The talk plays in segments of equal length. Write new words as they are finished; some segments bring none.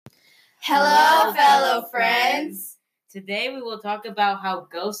Hello, fellow friends. Today we will talk about how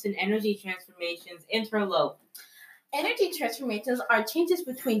ghosts and energy transformations interlope. Energy transformations are changes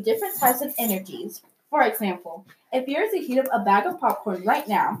between different types of energies. For example, if you were to heat up a bag of popcorn right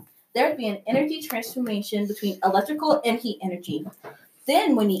now, there would be an energy transformation between electrical and heat energy.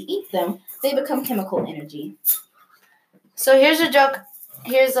 Then when you eat them, they become chemical energy. So here's a joke.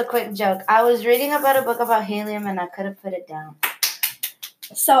 Here's a quick joke. I was reading about a book about helium and I couldn't put it down.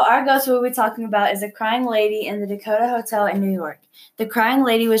 So our ghost we'll be talking about is a crying lady in the Dakota Hotel in New York. The crying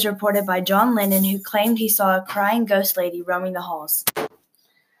lady was reported by John Lennon, who claimed he saw a crying ghost lady roaming the halls.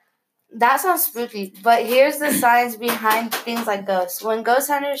 That sounds spooky, but here's the science behind things like ghosts. When ghost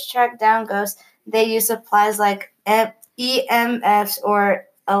hunters track down ghosts, they use supplies like EMFs or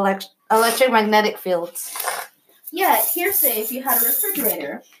electromagnetic fields. Yeah, here say if you had a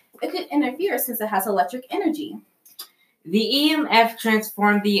refrigerator, it could interfere since it has electric energy. The EMF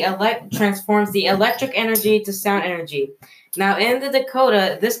transforms the electric energy to sound energy. Now in the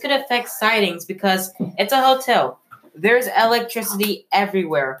Dakota, this could affect sightings because it's a hotel. There's electricity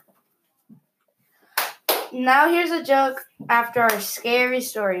everywhere. Now here's a joke after our scary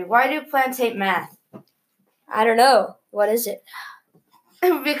story. Why do plants hate math? I don't know. What is it?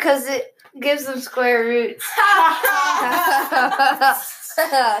 Because it gives them square roots.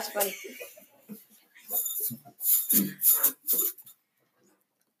 That's funny.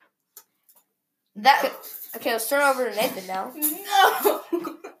 Okay, let's turn over to Nathan now. No!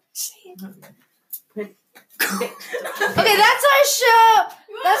 Okay, that's our show.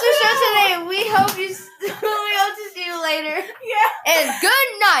 That's our show today. We hope to see you later. Yeah. And good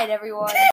night, everyone.